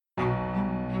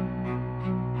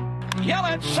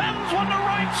Yelich sends one to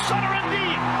right center and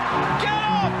deep. Get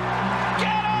up!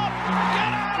 Get up! Get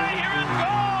out of here and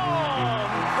gone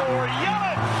for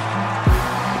Yelich.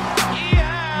 He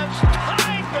has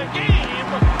tied the game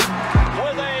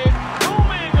with a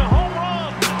booming home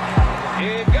run.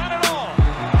 He got it all.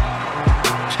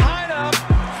 Tied up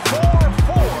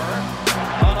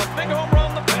 4-4 on a big home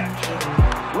run the pitch.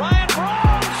 Ryan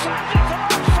Braun sends it to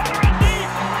right center and deep.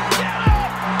 Get up!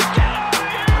 Get out of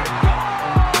here!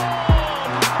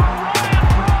 Gone for Ryan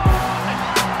Braun.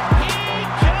 He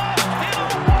just hit a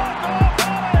walk-off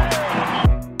alley.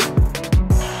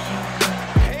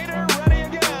 Hader ready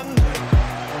again.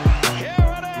 Here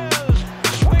it is.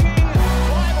 Swinging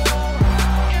fly ball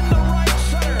into right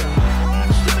center.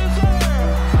 Broxton is there.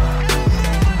 And they're the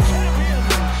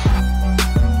champions.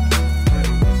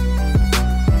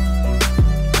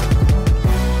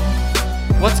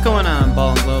 What's going on,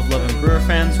 Ball and Glove loving Brewer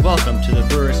fans? Welcome to the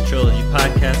Brewers Trilogy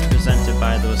podcast presented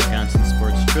by the Wisconsin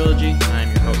Sports Trilogy. I'm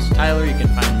your host, Tyler. You can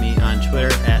find me on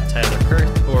Twitter at Tyler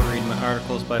Kurth or read my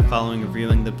articles by following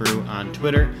Reviewing the Brew on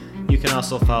Twitter. You can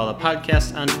also follow the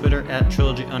podcast on Twitter at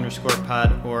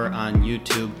Trilogy_pod or on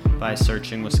YouTube by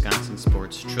searching Wisconsin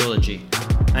Sports Trilogy.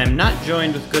 I am not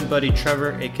joined with good buddy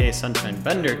Trevor, aka Sunshine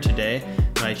Bender, today.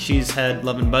 My cheesehead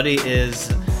loving buddy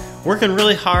is working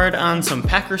really hard on some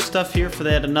Packers stuff here for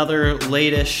that another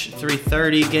late-ish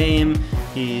 3:30 game.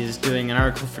 He's doing an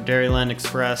article for Dairyland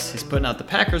Express. He's putting out the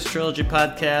Packers Trilogy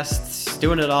podcast. He's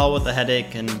doing it all with a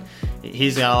headache, and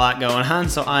he's got a lot going on,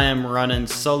 so I am running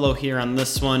solo here on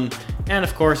this one. And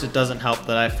of course, it doesn't help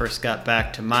that I first got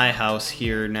back to my house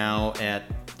here now at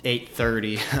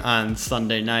 8:30 on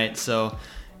Sunday night, so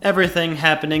everything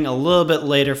happening a little bit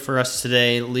later for us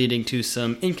today, leading to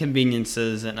some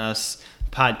inconveniences in us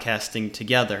podcasting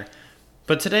together.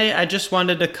 But today I just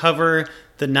wanted to cover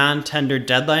the non-tender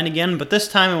deadline again, but this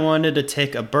time I wanted to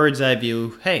take a bird's eye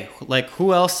view. Hey, like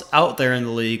who else out there in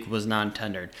the league was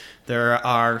non-tendered? There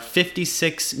are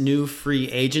 56 new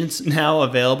free agents now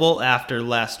available after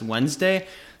last Wednesday.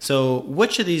 So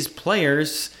which of these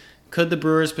players could the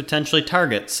Brewers potentially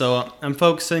target? So I'm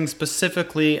focusing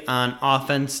specifically on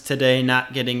offense today,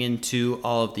 not getting into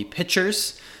all of the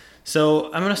pitchers.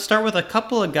 So I'm going to start with a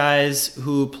couple of guys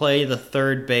who play the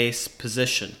third base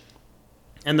position.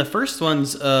 And the first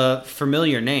one's a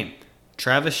familiar name,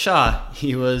 Travis Shaw.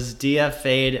 He was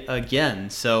DFA'd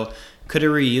again. So could a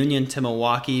reunion to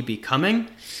Milwaukee be coming?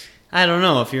 I don't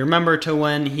know. If you remember to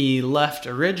when he left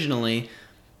originally,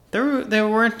 they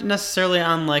weren't necessarily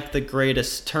on like the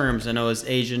greatest terms. I know his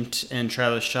agent and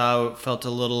Travis Shaw felt a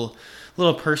little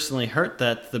personally hurt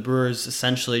that the Brewers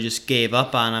essentially just gave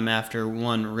up on him after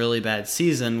one really bad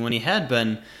season when he had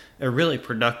been a really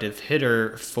productive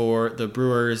hitter for the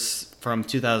Brewers from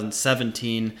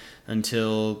 2017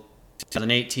 until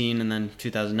 2018, and then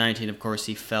 2019, of course,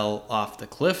 he fell off the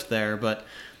cliff there. But,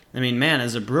 I mean, man,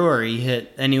 as a Brewer, he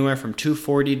hit anywhere from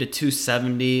 240 to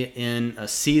 270 in a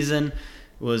season,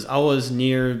 was always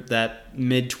near that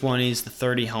mid-20s to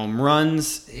 30 home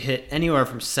runs, hit anywhere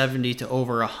from 70 to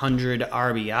over 100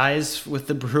 RBIs with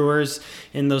the Brewers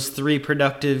in those two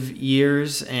productive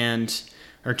years, His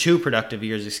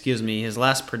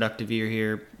last productive year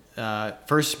here,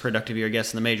 first productive year, I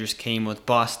guess, in the majors came with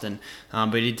Boston.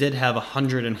 But he did have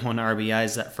 101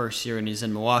 RBIs that first year, and he's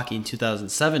in Milwaukee in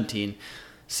 2017.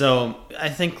 So I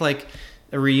think like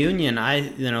a reunion,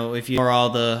 if you are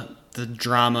all the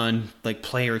drama and like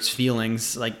players'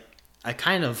 feelings, like I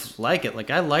kind of like it.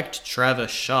 Like I liked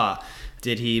Travis Shaw.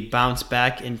 Did he bounce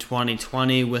back in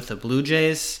 2020 with the Blue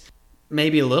Jays?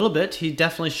 Maybe a little bit. He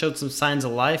definitely showed some signs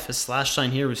of life. His slash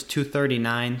line here was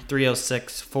 239,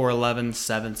 306, 411,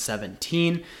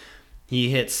 717. He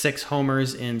hit 6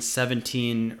 homers in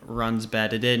 17 runs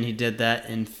batted in. He did that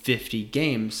in 50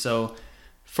 games. So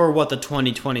for what the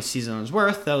 2020 season was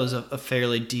worth, that was a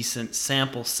fairly decent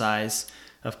sample size.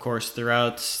 Of course,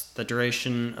 throughout the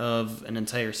duration of an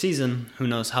entire season, who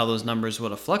knows how those numbers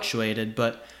would have fluctuated,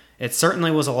 but it certainly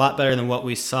was a lot better than what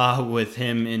we saw with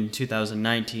him in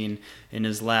 2019 in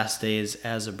his last days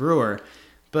as a Brewer.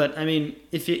 But, I mean,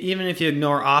 even if you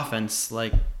ignore offense,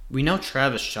 like, we know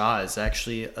Travis Shaw is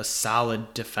actually a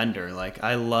solid defender. Like,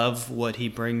 I love what he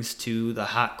brings to the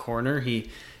hot corner.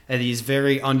 He's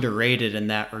very underrated in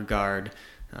that regard.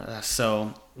 I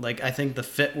think the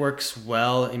fit works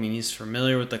well. I mean, he's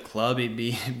familiar with the club.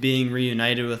 Being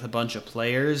reunited with a bunch of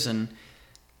players, and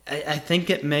I think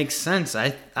it makes sense.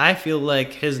 I feel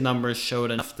like his numbers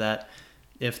showed enough that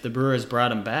if the Brewers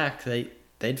brought him back,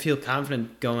 they'd feel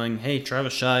confident going, hey,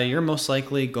 Travis Shaw, you're most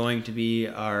likely going to be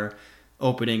our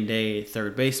opening day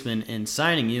third baseman in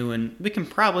signing you, and we can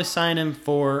probably sign him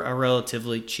for a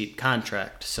relatively cheap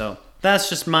contract. So that's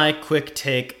just my quick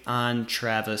take on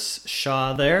Travis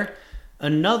Shaw there.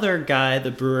 Another guy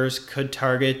the Brewers could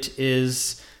target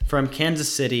is from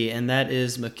Kansas City, and that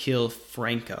is Maikel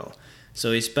Franco.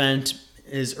 So he spent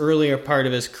his earlier part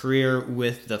of his career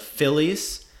with the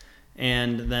Phillies,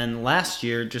 and then last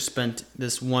year just spent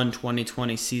this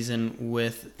 2020 season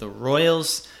with the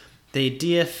Royals. They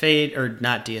they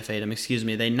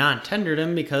non-tendered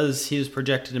him because he was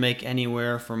projected to make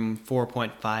anywhere from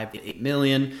 $4.5 to $8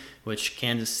 million, which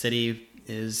Kansas City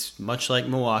is much like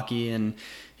Milwaukee, and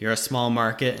you're a small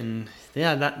market, and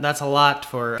yeah, that's a lot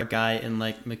for a guy in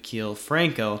like Maikel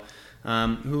Franco,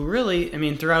 who really, I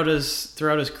mean, throughout his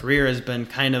career has been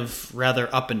kind of rather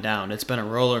up and down. It's been a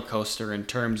roller coaster in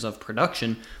terms of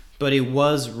production, but he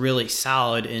was really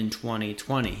solid in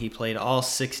 2020. He played all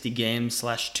 60 games, /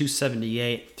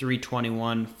 278,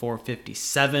 321,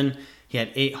 457. He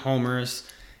had 8 homers,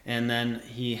 and then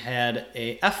he had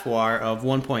a FWAR of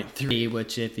 1.3,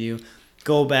 which if you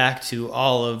go back to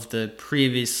all of the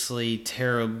previously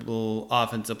terrible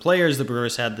offensive players the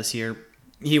Brewers had this year,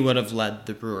 he would have led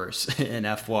the Brewers in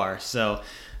FWAR. So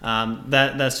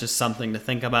that's just something to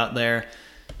think about there.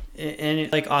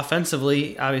 And like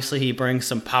offensively, obviously he brings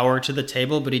some power to the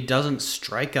table, but he doesn't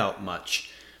strike out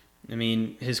much. I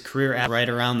mean, his career at right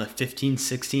around the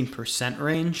 15-16%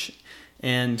 range,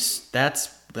 and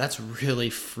that's really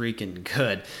freaking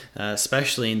good,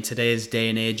 especially in today's day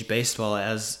and age baseball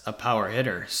as a power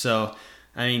hitter. So,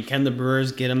 I mean, can the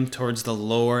Brewers get him towards the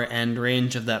lower end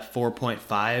range of that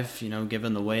 4.5,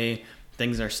 given the way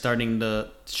things are starting to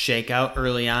shake out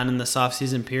early on in this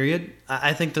offseason period?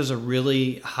 I think there's a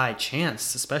really high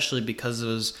chance, especially because of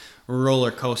his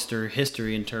roller coaster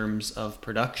history in terms of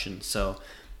production. So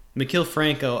Maikel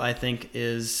Franco, I think,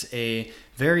 is a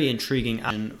very intriguing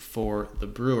option for the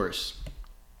Brewers.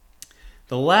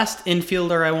 The last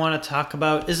infielder I want to talk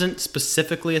about isn't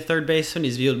specifically a third baseman.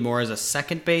 He's viewed more as a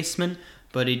second baseman,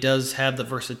 but he does have the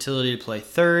versatility to play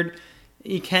third.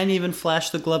 He can even flash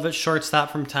the glove at shortstop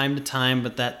from time to time,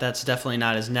 but that's definitely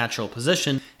not his natural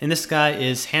position. And this guy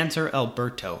is Hanser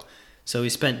Alberto. So he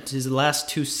spent his last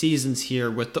 2 seasons here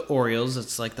with the Orioles.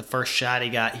 It's like the first shot he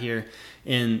got here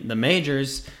in the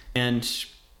majors, and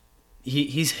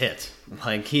he's hit.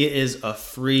 Like, he is a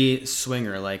free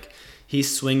swinger. Like, he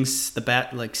swings the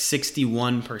bat like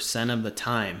 61% of the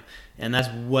time, and that's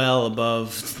well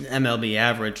above MLB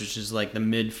average, which is like the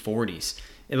mid-40s.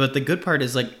 But the good part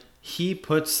is, like, he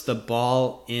puts the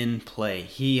ball in play.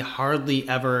 He hardly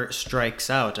ever strikes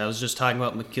out. I was just talking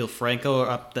about Maikel Franco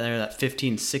up there, that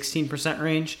 15-16%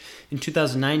 range. In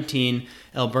 2019,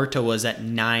 Alberto was at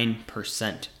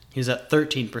 9%. He was at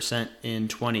 13% in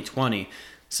 2020.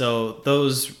 So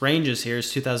those ranges here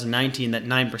is 2019, that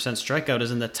 9% strikeout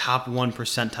is in the top 1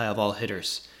 percentile of all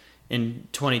hitters. In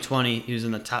 2020, he was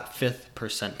in the top 5th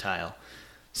percentile.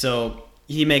 So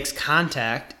he makes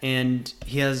contact, and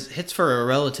he has hits for a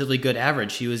relatively good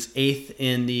average. He was 8th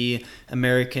in the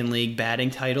American League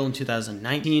batting title in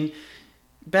 2019.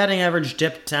 Batting average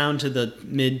dipped down to the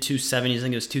mid-270s. I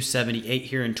think it was 278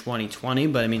 here in 2020.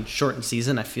 But, I mean, shortened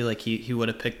season, I feel like he would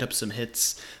have picked up some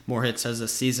hits, more hits as the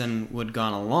season would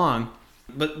gone along.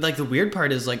 But, like, the weird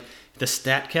part is, like, the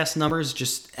StatCast numbers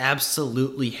just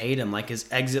absolutely hate him. Like, his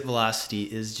exit velocity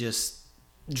is just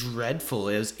dreadful.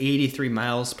 It was 83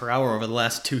 miles per hour over the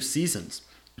last 2 seasons.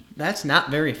 That's not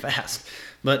very fast.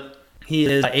 But he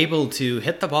is able to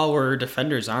hit the ball where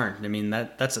defenders aren't. I mean,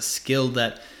 that's a skill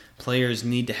that players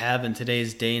need to have in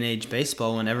today's day and age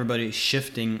baseball when everybody's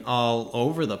shifting all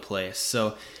over the place.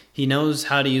 So he knows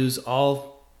how to use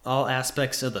all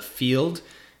aspects of the field,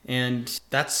 and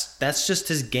that's just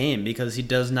his game, because he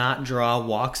does not draw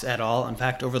walks at all. In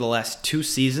fact, over the last 2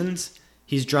 seasons,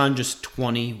 he's drawn just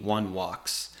 21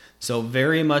 walks. So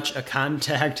very much a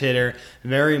contact hitter,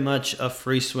 very much a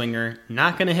free swinger,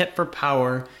 not going to hit for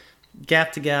power,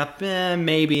 gap to gap,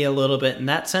 maybe a little bit in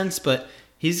that sense, but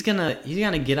he's gonna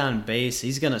get on base.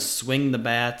 He's gonna swing the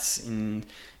bats, and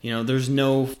there's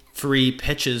no free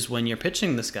pitches when you're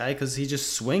pitching this guy, because he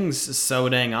just swings so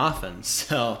dang often.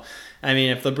 So, I mean,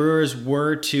 if the Brewers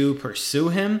were to pursue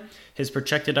him, his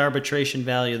projected arbitration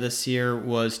value this year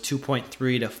was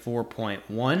 2.3 to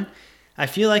 4.1. I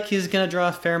feel like he's going to draw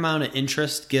a fair amount of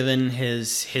interest given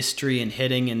his history in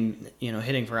hitting and,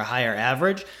 hitting for a higher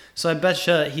average. So I bet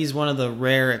you he's one of the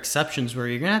rare exceptions where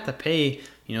you're going to have to pay,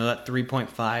 that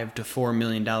 $3.5 to $4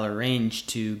 million range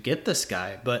to get this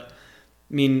guy. But,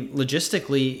 I mean,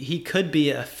 logistically, he could be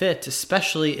a fit,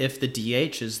 especially if the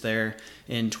DH is there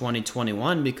in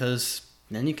 2021, because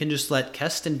then you can just let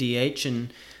Keston DH,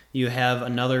 and you have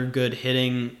another good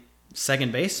hitting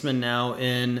second baseman now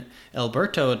in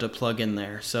Alberto to plug in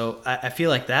there. So I feel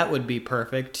like that would be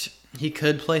perfect. he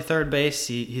could play third base.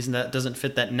 He's not, doesn't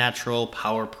fit that natural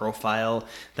power profile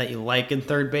that you like in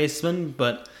third baseman,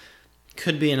 but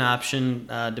could be an option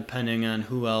depending on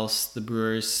who else the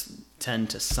Brewers tend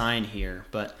to sign here.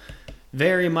 But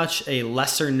very much a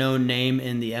lesser-known name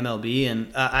in the MLB,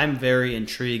 and I'm very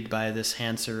intrigued by this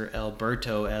Hanser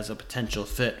Alberto as a potential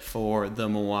fit for the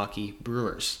Milwaukee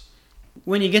Brewers.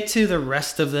 When you get to the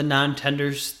rest of the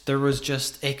non-tenders, there was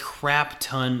just a crap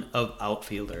ton of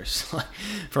outfielders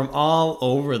from all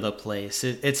over the place.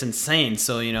 It's insane.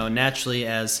 So, naturally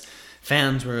as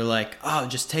fans were like, oh,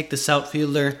 just take this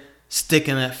outfielder, stick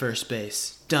him at first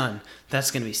base. Done.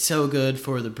 That's going to be so good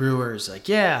for the Brewers. Like,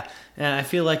 yeah. And I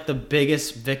feel like the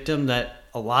biggest victim that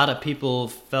a lot of people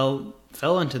fell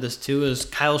into this too is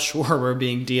Kyle Schwarber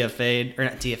being DFA'd, or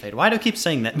not DFA'd. Why do I keep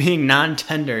saying that? Being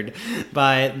non-tendered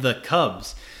by the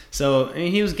Cubs. So,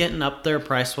 he was getting up there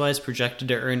price-wise, projected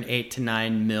to earn $8 to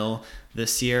 $9 million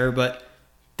this year, but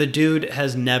the dude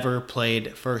has never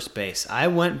played first base. I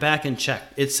went back and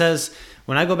checked. It says,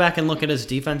 when I go back and look at his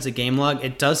defensive game log,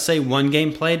 it does say 1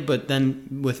 game played, but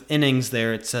then with innings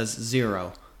there, it says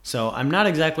 0. So I'm not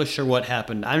exactly sure what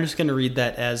happened. I'm just going to read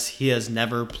that as he has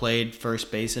never played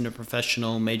first base in a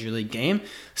professional major league game.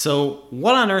 So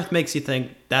what on earth makes you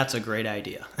think that's a great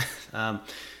idea?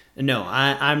 No,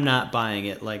 I'm not buying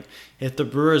it. Like, if the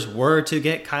Brewers were to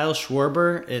get Kyle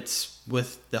Schwarber, it's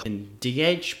with the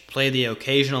DH, play the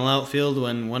occasional outfield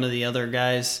when one of the other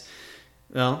guys,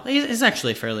 well, he's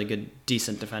actually a fairly good,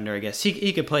 decent defender, I guess.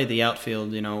 He could play the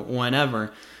outfield,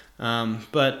 whenever.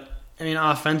 But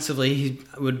offensively, he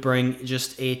would bring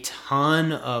just a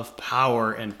ton of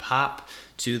power and pop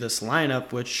to this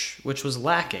lineup, which was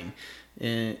lacking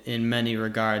in many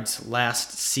regards.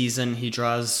 Last season, he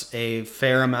draws a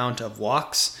fair amount of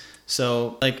walks.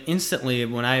 So, instantly,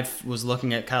 when I was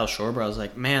looking at Kyle Schwarber, I was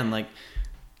like, man,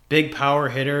 big power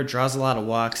hitter, draws a lot of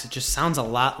walks. It just sounds a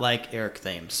lot like Eric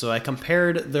Thames. So I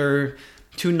compared their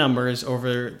two numbers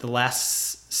over the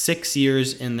last 6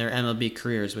 years in their MLB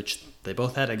careers, which they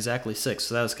both had exactly 6,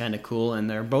 so that was kind of cool. And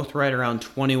they're both right around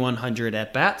 2,100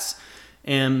 at-bats.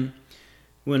 And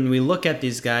when we look at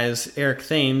these guys, Eric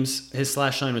Thames, his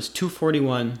slash line was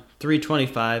 241,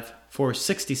 325,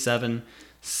 467,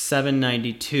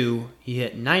 792. He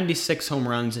hit 96 home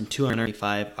runs and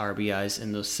 295 RBIs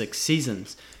in those 6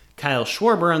 seasons. Kyle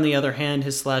Schwarber, on the other hand,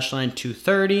 his slash line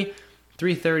 230,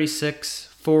 336,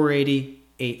 480,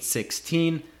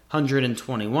 816,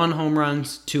 121 home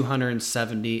runs,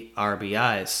 270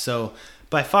 RBIs. So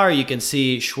by far you can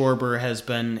see Schwarber has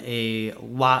been a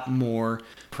lot more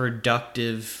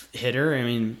productive hitter.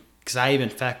 Because I even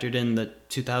factored in the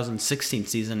 2016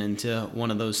 season into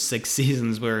one of those 6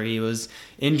 seasons where he was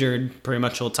injured pretty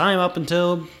much the whole time up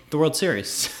until the World Series.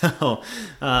 So,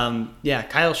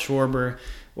 Kyle Schwarber,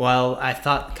 while I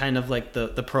thought kind of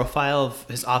the profile of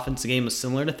his offensive game was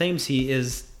similar to Thames,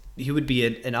 he would be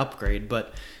an upgrade.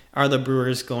 But are the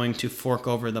Brewers going to fork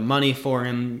over the money for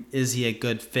him? Is he a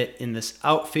good fit in this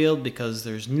outfield? Because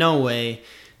there's no way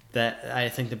that I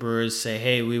think the Brewers say,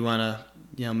 hey, we want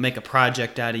to make a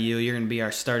project out of you. You're going to be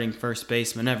our starting first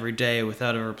baseman every day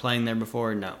without ever playing there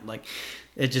before. No,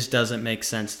 it just doesn't make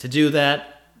sense to do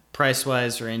that.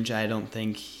 Price-wise range, I don't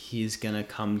think he's going to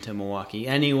come to Milwaukee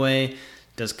anyway.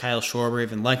 Does Kyle Schwarber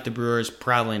even like the Brewers?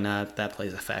 Probably not. That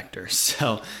plays a factor.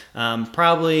 So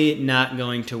probably not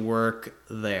going to work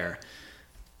there.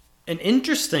 An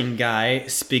interesting guy,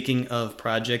 speaking of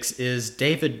projects, is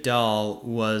David Dahl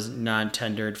was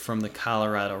non-tendered from the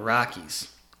Colorado Rockies.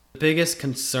 The biggest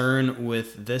concern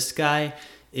with this guy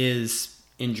is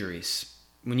injuries.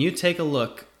 When you take a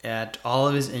look at all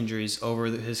of his injuries over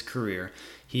his career,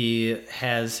 he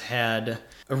has had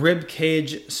a rib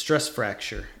cage stress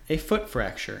fracture, a foot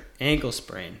fracture, ankle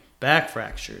sprain, back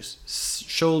fractures,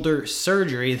 shoulder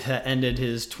surgery that ended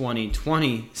his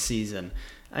 2020 season.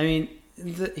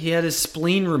 He had his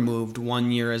spleen removed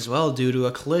 1 year as well due to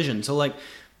a collision. So,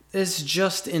 it's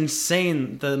just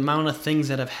insane the amount of things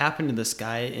that have happened to this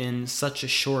guy in such a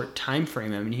short time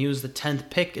frame. He was the 10th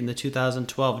pick in the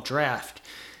 2012 draft.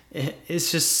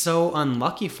 It's just so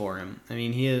unlucky for him.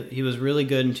 He was really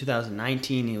good in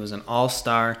 2019. He was an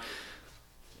all-star.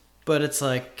 But it's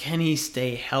can he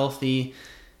stay healthy?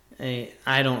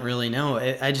 I don't really know.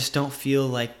 I just don't feel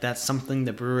like that's something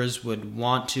the Brewers would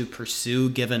want to pursue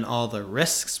given all the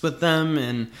risks with them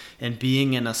and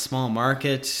being in a small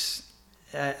market.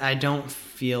 I don't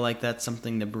feel like that's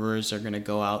something the Brewers are going to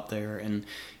go out there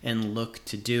and look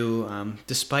to do,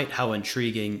 despite how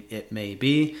intriguing it may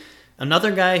be.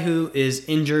 Another guy who is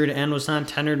injured and was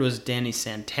non-tendered was Danny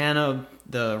Santana,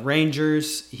 the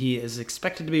Rangers. He is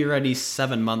expected to be ready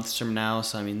 7 months from now.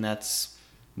 So, that's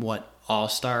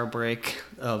All-Star break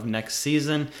of next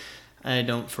season. I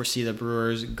don't foresee the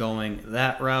Brewers going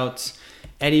that route.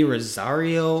 Eddie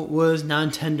Rosario was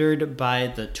non-tendered by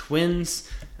the Twins.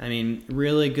 I mean,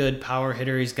 really good power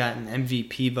hitter. He's gotten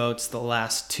MVP votes the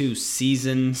last 2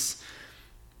 seasons.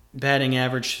 Batting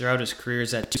average throughout his career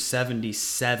is at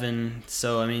 .277.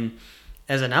 So, I mean,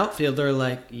 as an outfielder,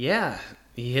 like, yeah,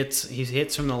 he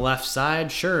hits from the left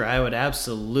side. Sure, I would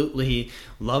absolutely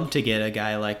love to get a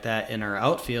guy like that in our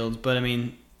outfield. But, I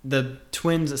mean, the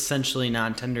Twins essentially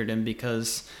non-tendered him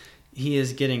because he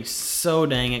is getting so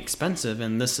dang expensive,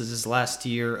 and this is his last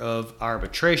year of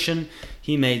arbitration.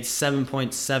 He made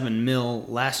 $7.7 million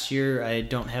last year. I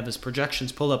don't have his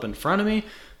projections pulled up in front of me,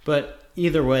 but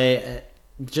either way,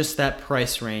 just that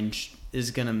price range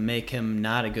is going to make him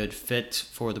not a good fit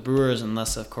for the Brewers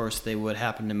unless, of course, they would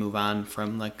happen to move on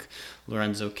from like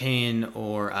Lorenzo Cain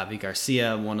or Avi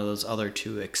Garcia, one of those other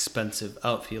 2 expensive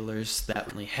outfielders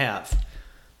that we have.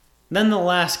 Then the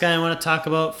last guy I want to talk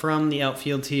about from the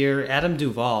outfield here, Adam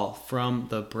Duvall from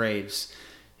the Braves.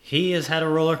 He has had a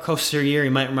roller coaster year.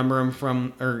 You might remember him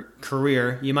from, or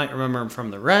career. You might remember him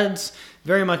from the Reds.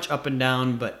 Very much up and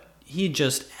down, but he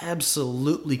just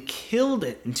absolutely killed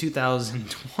it in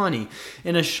 2020.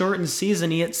 In a shortened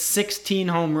season, he hit 16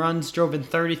 home runs, drove in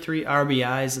 33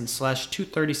 RBIs, and slashed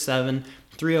 .237,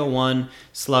 .301,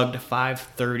 slugged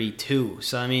 .532.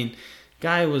 So, I mean,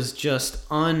 guy was just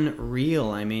unreal.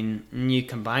 I mean, you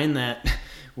combine that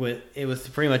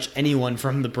with pretty much anyone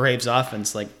from the Braves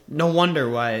offense. Like, no wonder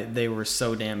why they were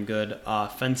so damn good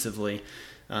offensively.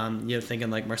 You're thinking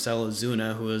like Marcell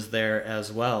Ozuna, who was there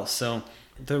as well. So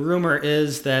the rumor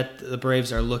is that the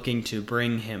Braves are looking to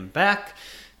bring him back.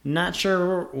 Not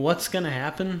sure what's going to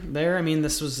happen there. I mean,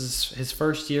 this was his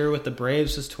first year with the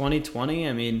Braves was 2020.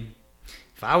 I mean,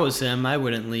 if I was him, I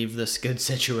wouldn't leave this good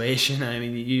situation. I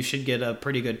mean, you should get a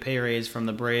pretty good pay raise from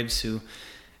the Braves, who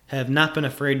have not been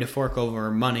afraid to fork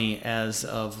over money as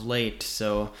of late.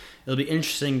 So it'll be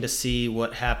interesting to see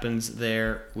what happens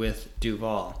there with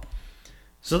Duvall.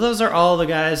 So those are all the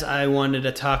guys I wanted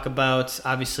to talk about.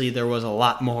 Obviously, there was a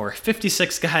lot more.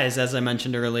 56 guys, as I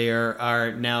mentioned earlier,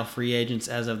 are now free agents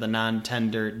as of the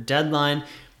non-tender deadline.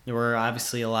 There were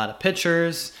obviously a lot of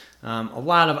pitchers, a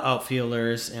lot of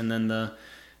outfielders, and then the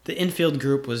infield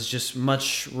group was just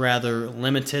much rather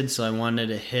limited, so I wanted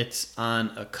to hit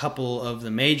on a couple of the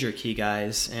major key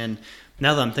guys. And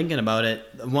now that I'm thinking about it,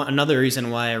 another reason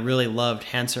why I really loved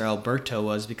Hanser Alberto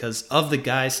was because of the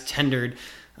guys tendered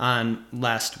on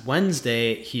last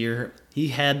Wednesday here, he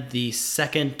had the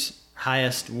second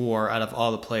highest WAR out of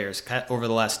all the players over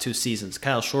the last 2 seasons.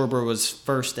 Kyle Schwarber was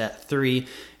first at 3,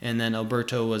 and then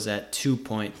Alberto was at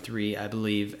 2.3, I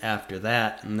believe, after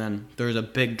that. And then there was a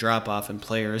big drop-off in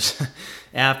players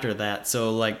after that.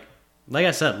 So, like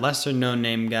I said, lesser known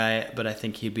name guy, but I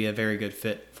think he'd be a very good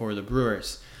fit for the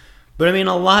Brewers. But, I mean,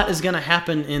 a lot is going to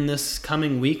happen in this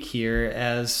coming week here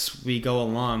as we go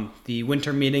along. The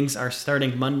winter meetings are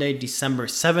starting Monday, December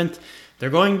 7th.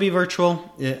 They're going to be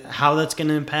virtual. How that's going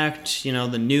to impact,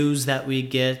 the news that we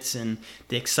get and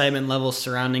the excitement level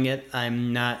surrounding it,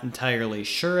 I'm not entirely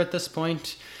sure at this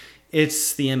point.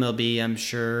 It's the MLB. I'm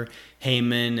sure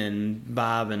Heyman and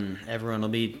Bob and everyone will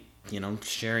be,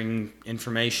 sharing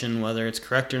information, whether it's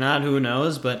correct or not, who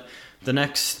knows. But the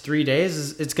next 3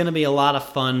 days, it's going to be a lot of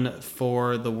fun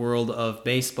for the world of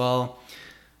baseball.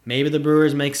 Maybe the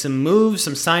Brewers make some moves,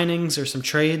 some signings, or some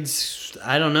trades.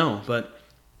 I don't know, but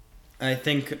I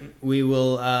think we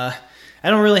will. I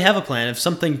don't really have a plan. If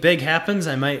something big happens,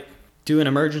 I might do an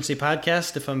emergency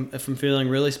podcast. If I'm feeling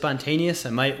really spontaneous, I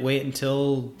might wait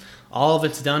until all of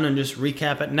it's done and just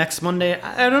recap it next Monday.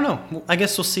 I don't know. I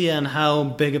guess we'll see on how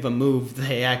big of a move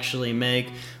they actually make,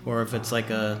 or if it's like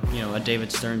a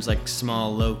David Stearns like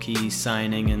small low key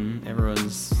signing and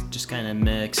everyone's just kind of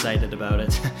excited about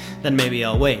it. Then maybe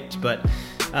I'll wait. But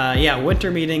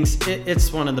winter meetings,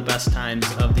 it's one of the best times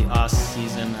of the off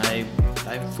season. I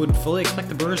would fully expect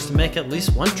the Brewers to make at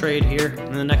least one trade here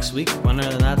in the next week,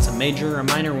 whether that's a major or a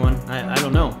minor one. I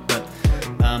don't know, but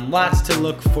lots to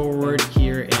look forward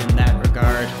here in that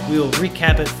regard. We will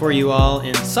recap it for you all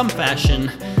in some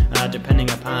fashion, depending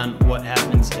upon what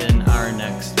happens in our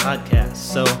next podcast.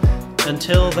 So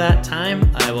until that time,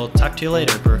 I will talk to you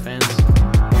later, Brewer fans.